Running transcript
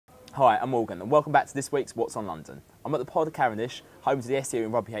Hi, I'm Morgan, and welcome back to this week's What's on London. I'm at the Pod of Cavendish, home to the SU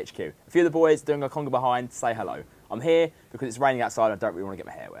and Rugby HQ. A few of the boys doing a conga behind to say hello. I'm here because it's raining outside and I don't really want to get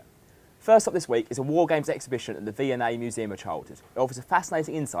my hair wet. First up this week is a War Games exhibition at the V&A Museum of Childhood. It offers a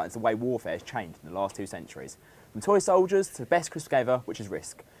fascinating insight into the way warfare has changed in the last 2 centuries. From toy soldiers to the best Christmas game ever, which is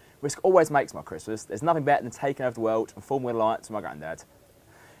Risk. Risk always makes my Christmas. There's nothing better than taking over the world and forming an alliance with my granddad.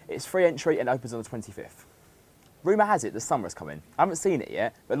 It's free entry and opens on the 25th. Rumour has it the summer is coming. I haven't seen it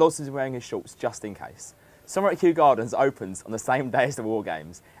yet, but Lawson's wearing his shorts just in case. Summer at Kew Gardens opens on the same day as the War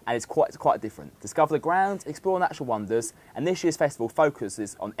Games, and it's quite different. Discover the ground, explore natural wonders, and this year's festival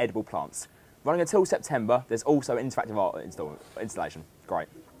focuses on edible plants. Running until September, there's also an interactive art installation. Great.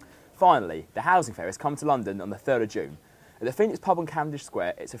 Finally, the Housing Fair is coming to London on the 3rd of June. At the Phoenix Pub on Cavendish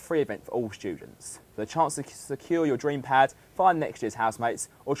Square, it's a free event for all students. For the chance to secure your dream pad, find next year's housemates,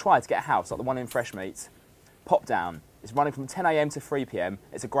 or try to get a house like the one in Freshmeat, pop down. It's running from 10 AM to 3 PM.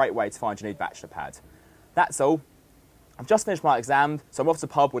 It's a great way to find your new bachelor pad. That's all. I've just finished my exam, so I'm off to the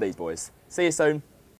pub with these boys. See you soon.